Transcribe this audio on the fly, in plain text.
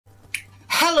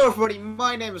Hello everybody,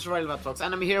 my name is RedFox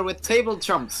and I'm here with Table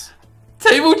Chumps.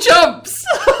 Table Chumps!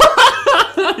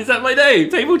 Is that my name?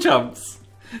 Table Chumps?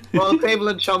 Well, Table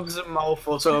and Chumps is a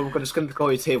mouthful, so I'm just going to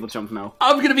call you Table Chump now.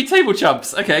 I'm going to be Table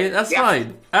Chumps. Okay, that's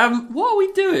fine. What are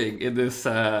we doing in this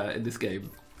game?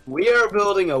 We are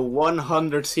building a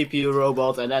 100 CPU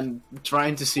robot and then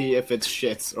trying to see if it's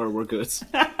shit or we're good.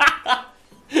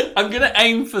 I'm going to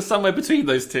aim for somewhere between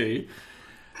those two.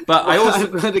 But I also...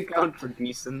 I'm going to count for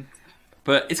decent.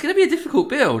 But it's going to be a difficult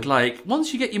build. Like,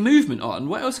 once you get your movement on,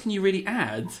 what else can you really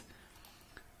add?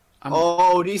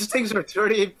 Oh, these things are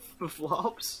 30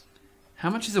 flops?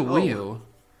 How much is a wheel?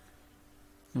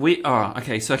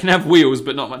 Okay, so I can have wheels,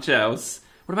 but not much else.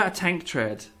 What about a tank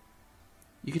tread?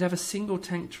 You could have a single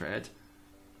tank tread.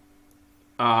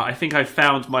 I think I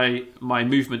found my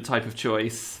movement type of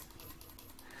choice.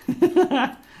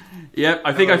 Yep,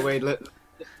 I think Wait, let's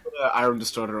put an iron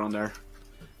distorter on there.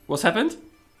 What's happened?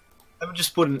 Let me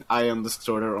just put an iron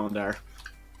distorter on there.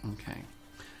 Okay.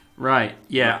 Right,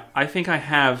 yeah, I think I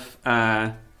have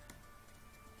 100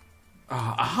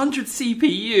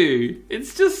 CPU.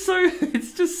 It's just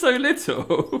so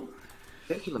little.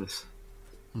 Ridiculous.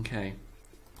 Okay.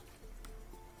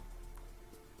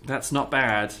 That's not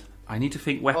bad. I need to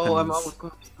think weapons. Oh, I'm almost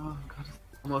got. Oh god,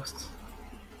 almost.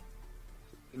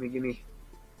 Gimme.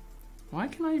 Why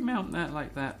can I mount that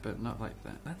like that, but not like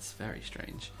that? That's very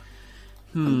strange.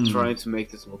 I'm trying to make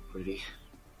this look pretty.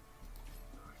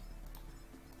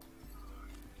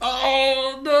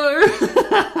 Oh no!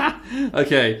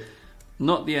 Okay,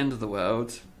 not the end of the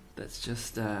world. Let's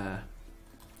just.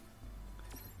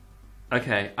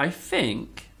 Okay, I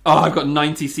think. Oh, I've got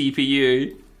 90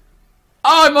 CPU.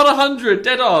 Oh, I'm on 100,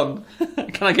 dead on.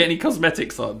 Can I get any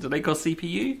cosmetics on? Do they cost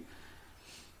CPU?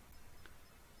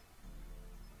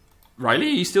 Riley, are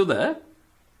you still there?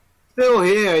 Still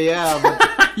here, yeah.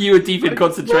 But you were deep in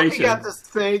concentration. Looking at this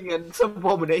thing and some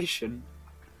abomination.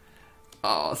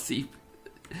 Oh,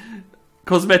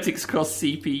 cosmetics cost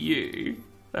CPU.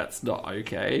 That's not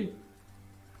okay.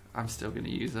 I'm still going to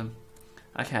use them.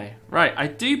 Okay, right. I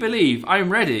do believe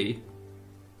I'm ready.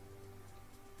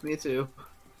 Me too.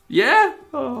 Yeah?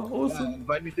 Oh, awesome.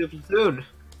 Invite me to a platoon.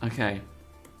 Okay.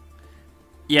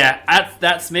 Yeah,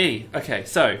 that's me. Okay,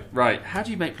 so, right. How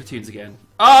do you make platoons again?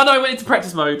 Oh, no, I went into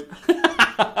practice mode.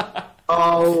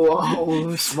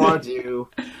 Oh, smart you.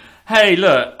 Hey,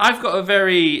 look, I've got a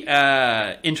very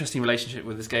interesting relationship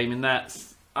with this game in that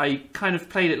I kind of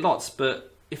played it lots,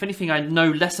 but if anything, I know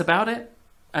less about it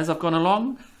as I've gone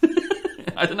along.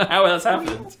 I don't know how that's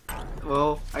happened.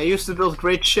 Well, I used to build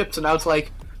great ships, and now it's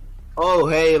like, oh,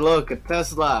 hey, look, a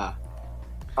Tesla.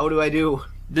 How do I do?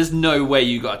 There's no way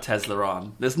you got a Tesla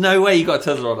on. There's no way you got a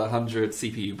Tesla on a 100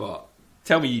 CPU bot.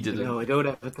 Tell me you didn't. No, I don't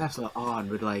have a Tesla on,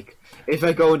 but like, if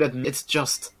I go that it's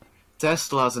just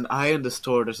Teslas and iron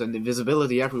distorters and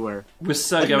invisibility everywhere. We're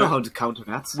so I don't know how to counter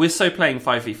that. We're so playing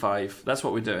 5v5. That's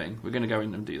what we're doing. We're going to go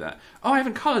in and do that. Oh, I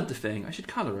haven't coloured the thing. I should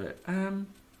colour it.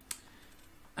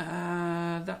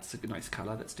 That's a nice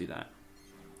colour. Let's do that.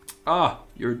 Ah,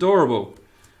 you're adorable.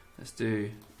 Let's do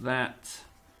that,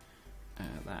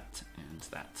 that, and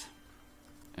that,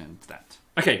 and that.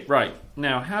 Okay, right.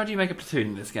 Now, how do you make a platoon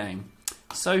in this game?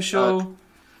 Social.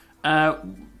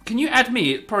 Can you add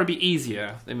me? It'd probably be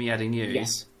easier than me adding you.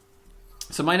 Yes.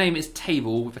 So my name is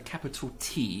Table with a capital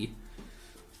T.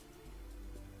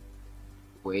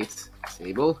 Wait,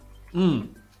 Table? I'll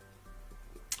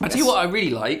tell you what I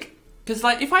really like. Because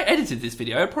like, if I edited this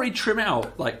video, I'd probably trim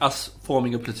out like us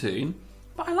forming a platoon.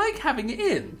 But I like having it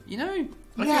in, you know?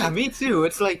 Yeah, me too.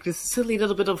 It's like this silly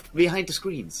little bit of behind the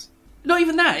screens. Not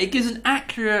even that. It gives an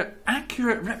accurate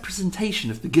representation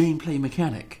of the gameplay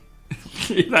mechanic.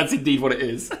 That's indeed what it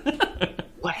is.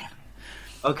 What?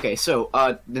 Okay, so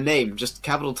the name just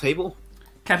capital Table.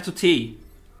 Capital T,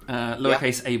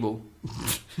 lowercase Able.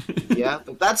 Yeah,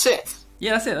 but that's it.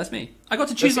 Yeah, that's it. That's me. I got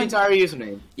to choose my entire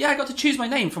username. Yeah, I got to choose my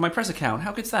name for my press account.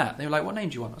 How good's that? They were like, "What name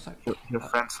do you want?" I was like, "Your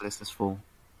friends list is full."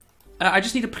 I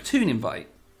just need a platoon invite.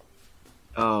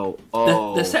 Oh,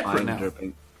 they're separate now.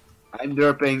 I'm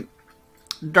derping.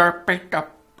 Derp.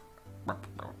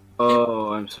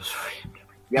 Oh, I'm so sorry.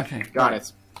 Yep, okay, got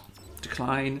it.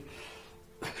 Decline.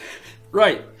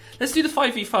 Right, let's do the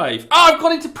 5v5. Oh, I've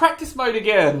gone into practice mode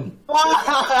again.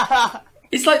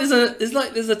 It's like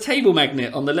there's a table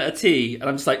magnet on the letter T, and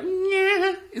I'm just like,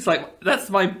 yeah. It's like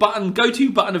that's my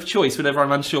go-to button of choice whenever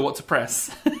I'm unsure what to press.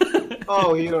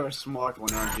 Oh, you're a smart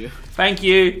one, aren't you? Thank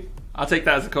you. I'll take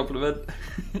that as a compliment.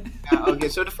 Yeah, okay,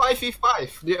 so the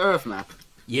 5v5, the Earth map.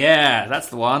 Yeah, that's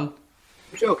the one.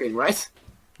 You're joking, right?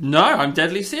 No, I'm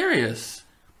deadly serious.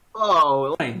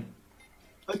 Oh, Fine.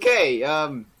 okay,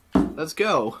 let's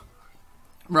go.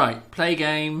 Right, play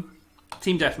game,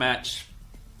 team deathmatch.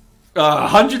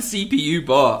 100 CPU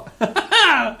bot.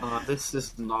 This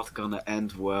is not gonna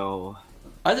end well.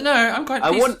 I don't know. I'm quite.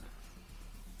 I wouldn't.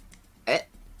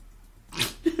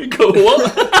 Cool.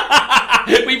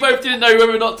 What? We both didn't know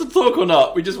whether or not to talk or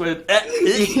not. We just went.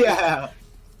 Yeah.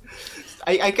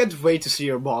 I can't wait to see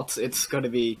your bots. It's gonna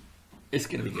be. It's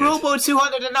gonna be good. Robo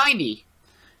 290.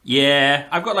 Yeah,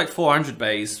 I've got like 400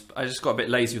 bays. I just got a bit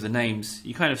lazy with the names.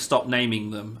 You kind of stop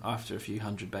naming them after a few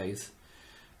hundred bays.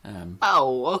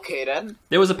 Oh, okay then.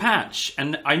 There was a patch,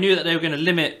 and I knew that they were going to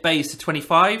limit bays to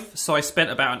 25, so I spent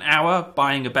about an hour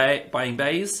buying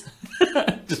bays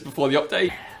just before the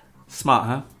update. Smart,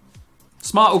 huh?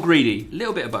 Smart or greedy? A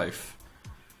little bit of both.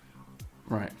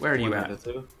 Right, where are you at?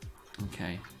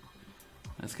 Okay,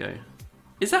 let's go.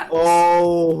 Is that?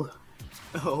 Oh,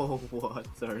 what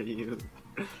are you?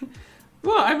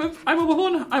 What? I'm a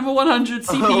 100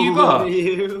 CPU bot. What are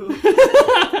you?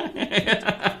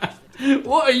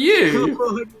 What are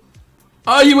you?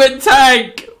 Oh, you went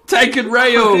tank and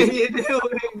rail. What are you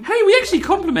doing? Hey, we actually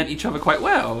complement each other quite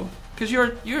well because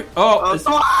you're. Oh,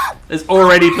 there's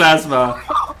already plasma.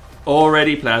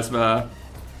 Already plasma.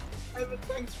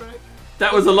 Thanks, Frank.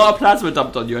 That was a lot of plasma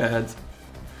dumped on your head.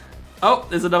 Oh,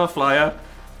 there's another flyer.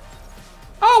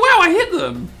 Oh wow, I hit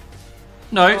them.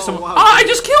 No, someone. Wow. Oh, I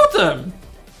just killed them.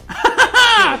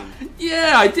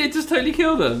 Yeah, I did just totally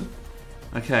kill them.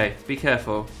 Okay, be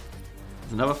careful.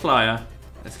 There's another flyer.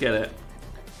 Let's get it.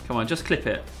 Come on, just clip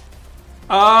it.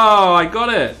 Oh, I got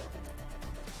it.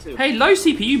 Hey, low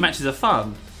CPU matches are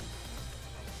fun.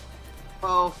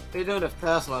 Well, they don't have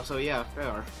Tesla, so yeah,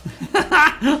 fair.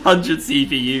 100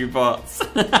 CPU bots.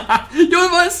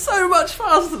 You're so much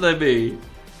faster than me.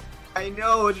 I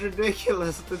know, it's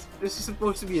ridiculous. This is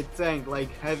supposed to be a tank, like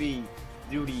heavy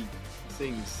duty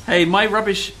things. Hey, my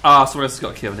rubbish. Ah, someone else has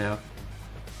got a kill now.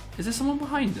 Is there someone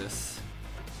behind us?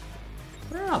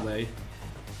 Where are they?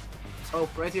 Oh,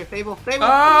 right here, table.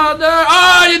 Oh no!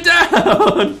 Oh, you're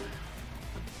down!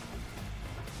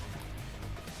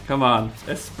 Come on,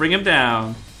 let's bring him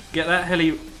down. Get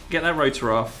that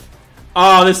rotor off.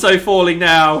 Oh, they're so falling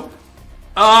now.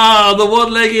 Ah, the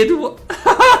one-legged.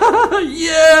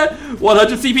 Yeah,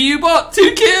 100 CPU bot,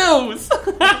 2 kills.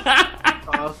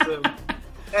 Awesome.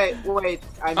 Hey, wait,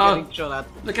 I'm getting shot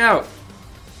at. Look out.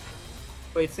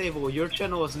 Wait, Sable, your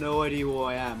channel has no idea who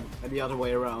I am, and the other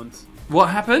way around. What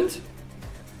happened?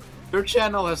 Your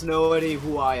channel has no idea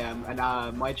who I am, and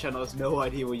my channel has no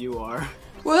idea who you are.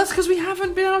 Well, that's because we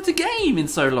haven't been able to game in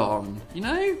so long, you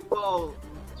know? Well,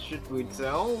 should we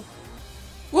tell?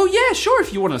 Well, yeah, sure,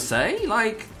 if you want to say.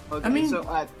 Like, Okay, I mean,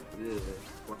 so,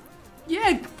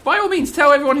 yeah, by all means,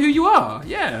 tell everyone who you are.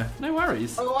 Yeah, no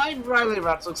worries. oh, I'm Riley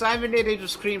RedFox. I'm an idiot who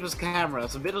screams with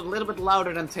cameras, a little bit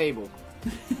louder than Table.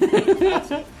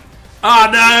 Oh,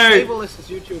 no! Table is a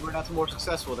YouTuber that's more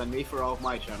successful than me for all of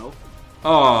my channel.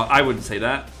 Oh, I wouldn't say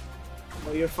that.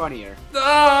 Well, you're funnier.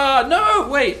 Ah, no,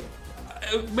 wait.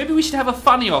 Maybe we should have a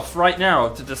funny off right now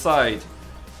to decide.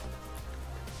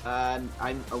 I'm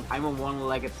a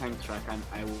one-legged tank track.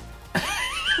 I will.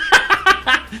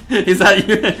 Is that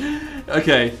you?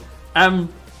 Okay.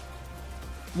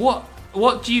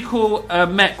 What do you call a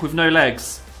mech with no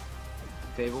legs?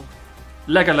 Table.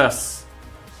 Legolas.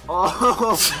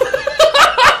 Oh.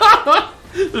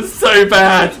 That's so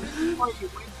bad.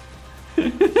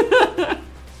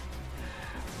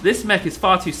 This mech is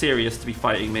far too serious to be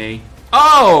fighting me.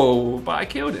 Oh, but I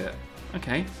killed it.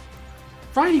 Okay.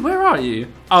 Riley, where are you?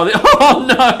 Oh, oh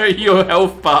no, your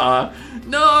health bar.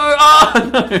 No, oh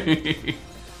no.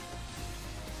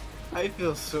 I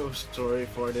feel so sorry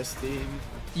for this team.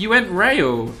 You went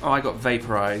rail. Oh, I got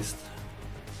vaporized.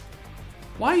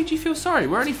 Why did you feel sorry?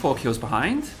 We're only 4 kills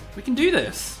behind. We can do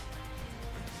this.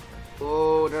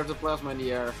 Oh, there's a plasma in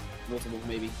the air. Multiple,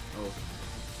 maybe. Oh.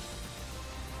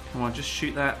 Come on, just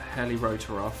shoot that heli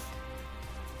rotor off.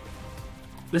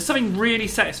 There's something really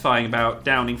satisfying about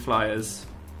downing flyers,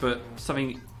 but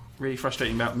something really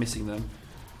frustrating about missing them.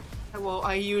 Well,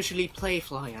 I usually play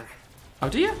flyer. Oh,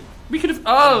 do you? We could have.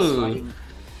 Oh!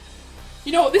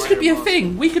 You know what? This could be a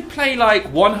thing. We could play like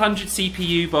 100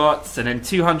 CPU bots and then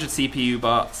 200 CPU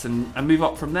bots and move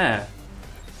up from there.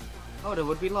 Oh, that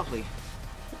would be lovely.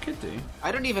 We could do.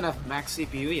 I don't even have max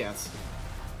CPU yet.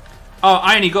 Oh,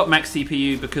 I only got max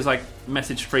CPU because I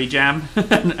messaged Free Jam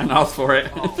and asked for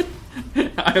it. Oh.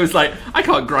 I was like, I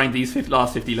can't grind these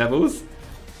last 50 levels.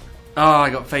 Oh, I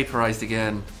got vaporized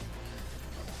again.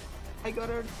 I got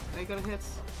a hit.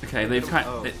 Okay, they've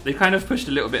kind of pushed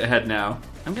a little bit ahead now.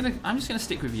 I'm just gonna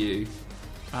stick with you.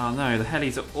 Oh no, the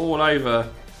helis are all over.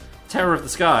 Terror of the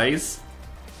skies.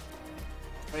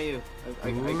 Where are you?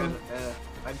 I got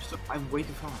I'm way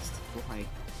too fast. Why?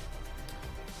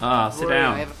 Ah, sit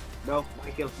down. No, I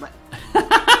killed my...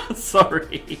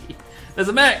 Sorry. There's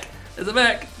a mech! There's a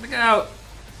mech! Look out!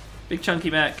 Big chunky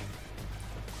mech.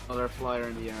 Another flyer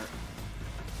in the air.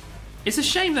 It's a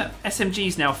shame that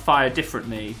SMGs now fire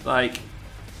differently. like,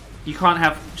 you can't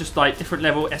have just like different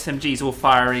level SMGs all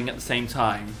firing at the same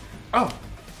time. Oh!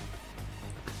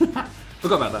 Forgot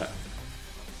about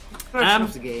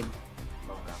that. The game.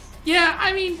 Yeah,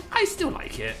 I mean, I still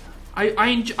like it.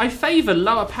 I favour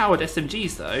lower powered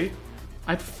SMGs though.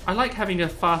 I like having a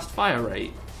fast fire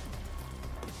rate.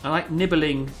 I like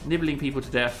nibbling people to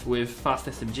death with fast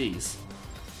SMGs.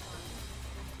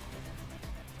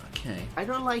 Okay. I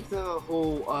don't like the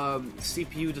whole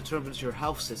CPU determines your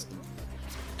health system.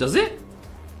 Does it?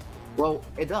 Well,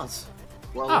 it does.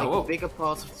 Well, the bigger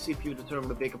parts of the CPU determine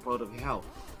the bigger part of your health.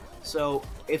 So,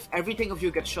 if everything of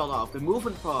you gets shot off, the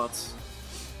movement parts,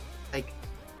 like,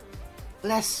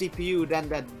 less CPU than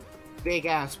that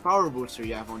big-ass power booster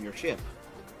you have on your ship.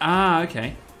 Ah,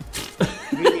 okay.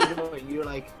 Really annoying. You're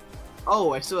like,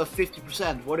 oh, I still have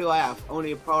 50%. What do I have?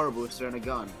 Only a power booster and a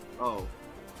gun. Oh.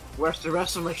 Where's the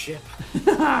rest of my ship?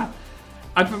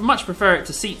 I'd much prefer it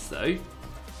to seats, though.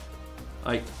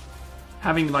 Like,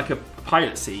 having, like, a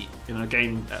pilot seat in a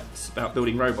game that's about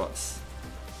building robots.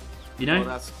 You know? Oh,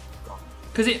 that's...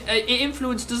 Because it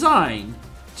influenced design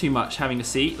too much, having a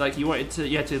seat. Like, you had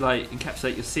to, like,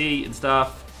 encapsulate your seat and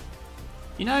stuff.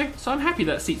 You know? So I'm happy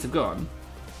that seats have gone.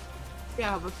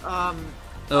 Yeah, but,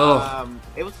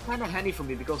 it was kind of handy for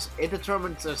me because it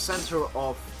determined the center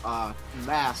of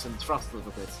mass and thrust a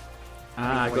little bit.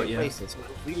 Ah, I got you. Places, so it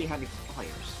was really handy for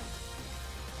flyers.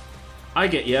 I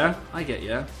get ya.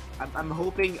 I'm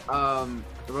hoping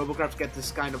Robocraft get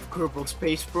this kind of Kerbal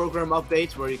Space Program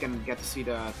update where you can get to see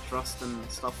the thrust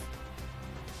and stuff.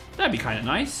 That'd be kind of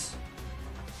nice.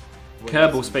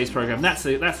 Kerbal Space Program. That's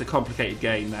a complicated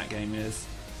game. That game is.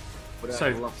 But So-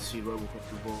 I'd love to see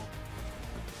Robocraft evolve.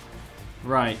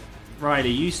 Right,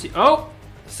 Riley. You see? Oh,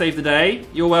 save the day.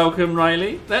 You're welcome,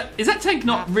 Riley. Is that tank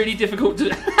not really difficult to?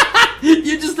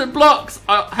 You're just at blocks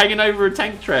hanging over a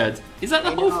tank tread. Is that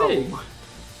the whole thing?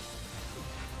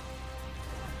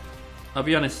 I'll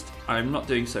be honest, I'm not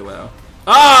doing so well.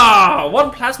 Ah!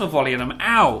 One plasma volley and I'm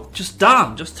out. Just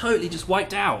done. Just totally just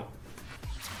wiped out.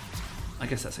 I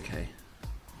guess that's okay.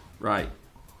 Right.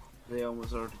 They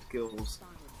almost are the kills.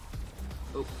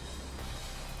 Oh.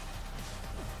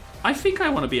 I think I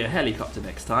want to be a helicopter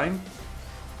next time.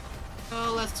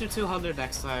 Let's do 200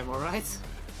 next time, alright?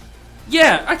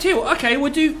 Yeah, I tell you what, okay,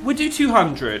 we'll do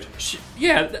 200.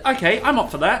 Yeah, okay, I'm up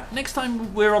for that. Next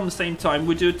time we're on the same time,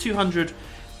 we'll do a 200.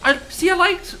 I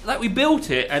liked that we built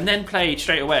it and then played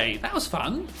straight away. That was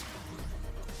fun.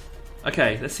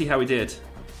 Okay, let's see how we did.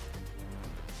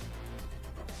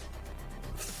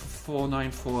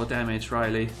 494 damage,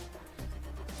 Riley.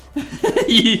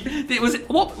 It was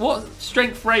what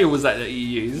strength rail was that you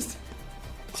used?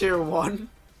 Tier 1.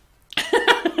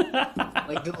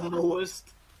 Like the lowest.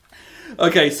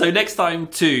 Okay, so next time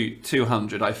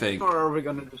 200, I think. Or are we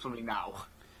gonna do something now?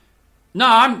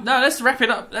 No, let's wrap it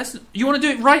up. You want to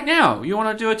do it right now? You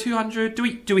want to do a 200?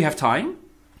 Do we have time?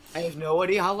 I have no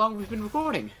idea how long we've been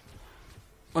recording.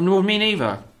 Well, me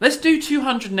neither. Let's do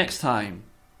 200 next time.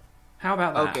 How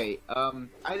about that? Okay,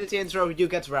 I did the intro, you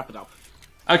get to wrap it up.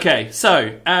 Okay,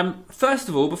 so, first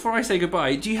of all, before I say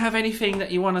goodbye, do you have anything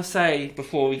that you want to say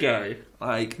before we go?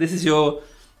 Like, this is your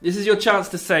chance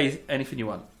to say anything you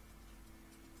want.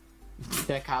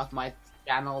 Check out my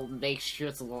channel, make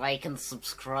sure to like and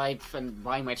subscribe, and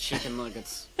buy my chicken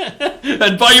nuggets.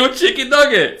 And buy your chicken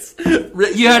nuggets!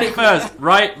 You heard it first,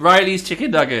 right? Riley's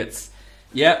chicken nuggets.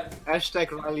 Yep.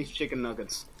 Hashtag Riley's chicken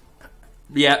nuggets.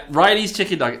 Yeah, Riley's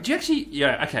chicken nuggets. Do you actually...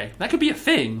 Yeah, okay. That could be a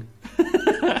thing.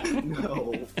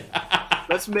 No.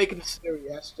 Let's make it a series.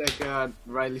 Hashtag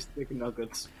Riley's chicken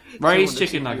nuggets. Riley's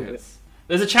chicken nuggets.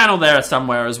 There's a channel there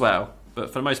somewhere as well, but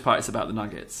for the most part it's about the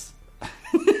nuggets.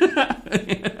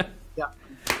 Yeah.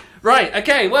 Right,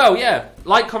 okay, well, yeah.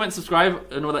 Like, comment,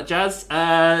 subscribe, and all that jazz.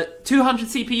 200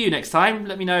 CPU next time.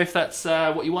 Let me know if that's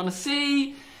what you want to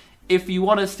see. If you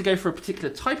want us to go for a particular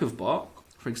type of bot,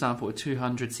 for example, a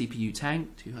 200 CPU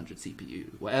tank, 200 CPU,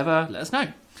 whatever, let us know.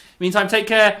 Meantime, take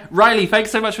care. Riley,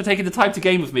 thanks so much for taking the time to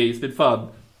game with me. It's been fun.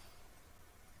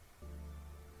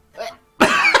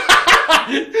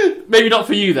 Maybe not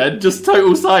for you then, just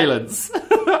total silence.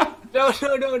 No,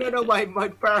 my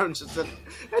parents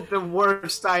had the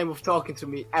worst time of talking to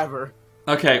me ever.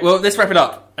 Okay, well, let's wrap it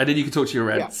up, and then you can talk to your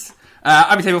friends.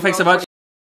 I'm Table, thanks so much.